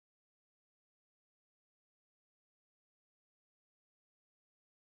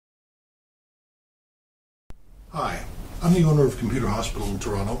Hi, I'm the owner of Computer Hospital in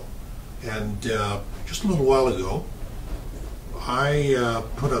Toronto, and just a little while ago I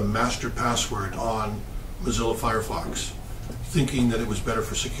put a master password on Mozilla Firefox, thinking that it was better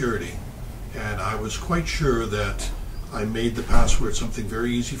for security, and I was quite sure that I made the password something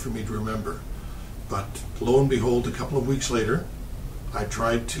very easy for me to remember. But lo and behold, a couple of weeks later, I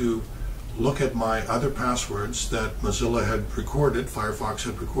tried to look at my other passwords that Mozilla had recorded, Firefox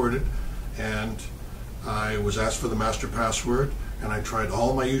had recorded, and I was asked for the master password, and I tried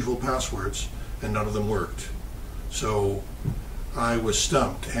all my usual passwords, and none of them worked. So I was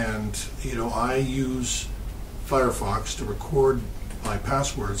stumped, and I use Firefox to record my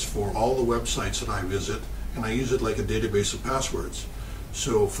passwords for all the websites that I visit, and I use it like a database of passwords.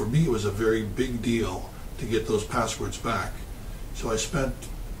 So for me, it was a very big deal to get those passwords back. So I spent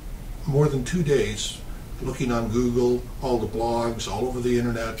more than 2 days looking on Google, all the blogs, all over the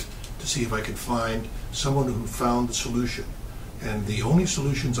internet, to see if I could find someone who found the solution. And the only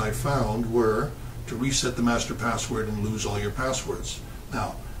solutions I found were to reset the master password and lose all your passwords.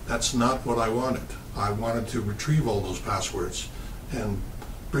 Now, that's not what I wanted. I wanted to retrieve all those passwords and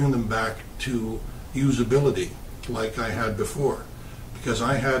bring them back to usability like I had before. Because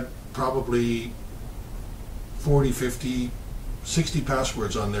I had probably 40, 50, 60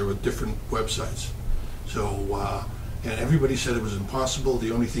 passwords on there with different websites. So, and everybody said it was impossible.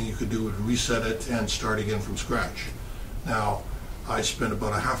 The only thing you could do was reset it and start again from scratch. Now, I spent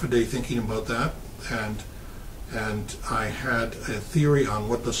about a half a day thinking about that, and I had a theory on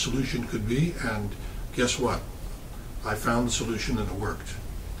what the solution could be, and guess what? I found the solution and it worked.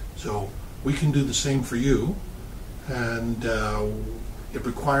 So we can do the same for you, and it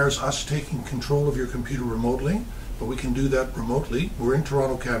requires us taking control of your computer remotely, but we can do that remotely. We're in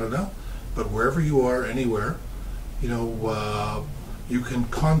Toronto, Canada, but wherever you are, anywhere, you can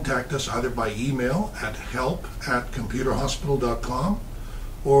contact us either by email at help@computerhospital.com,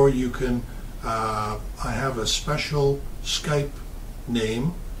 or you can, I have a special Skype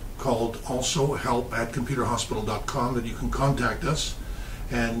name called also help@computerhospital.com that you can contact us.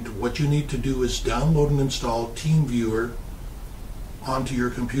 And what you need to do is download and install TeamViewer onto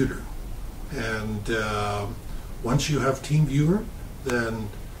your computer. And once you have TeamViewer, then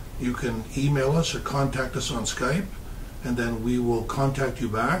you can email us or contact us on Skype, and then we will contact you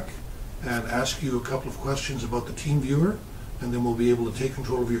back and ask you a couple of questions about the TeamViewer, and then we'll be able to take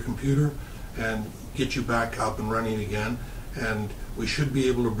control of your computer and get you back up and running again, and we should be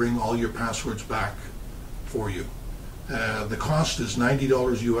able to bring all your passwords back for you. The cost is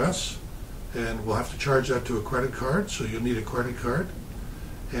 $90 US, and we'll have to charge that to a credit card, so you'll need a credit card.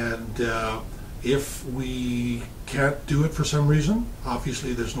 And if we can't do it for some reason,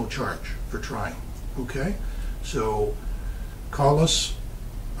 obviously there's no charge for trying. Okay? So call us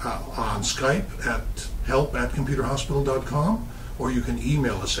on Skype at help@computerhospital.com, or you can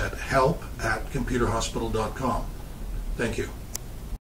email us at help@computerhospital.com. Thank you.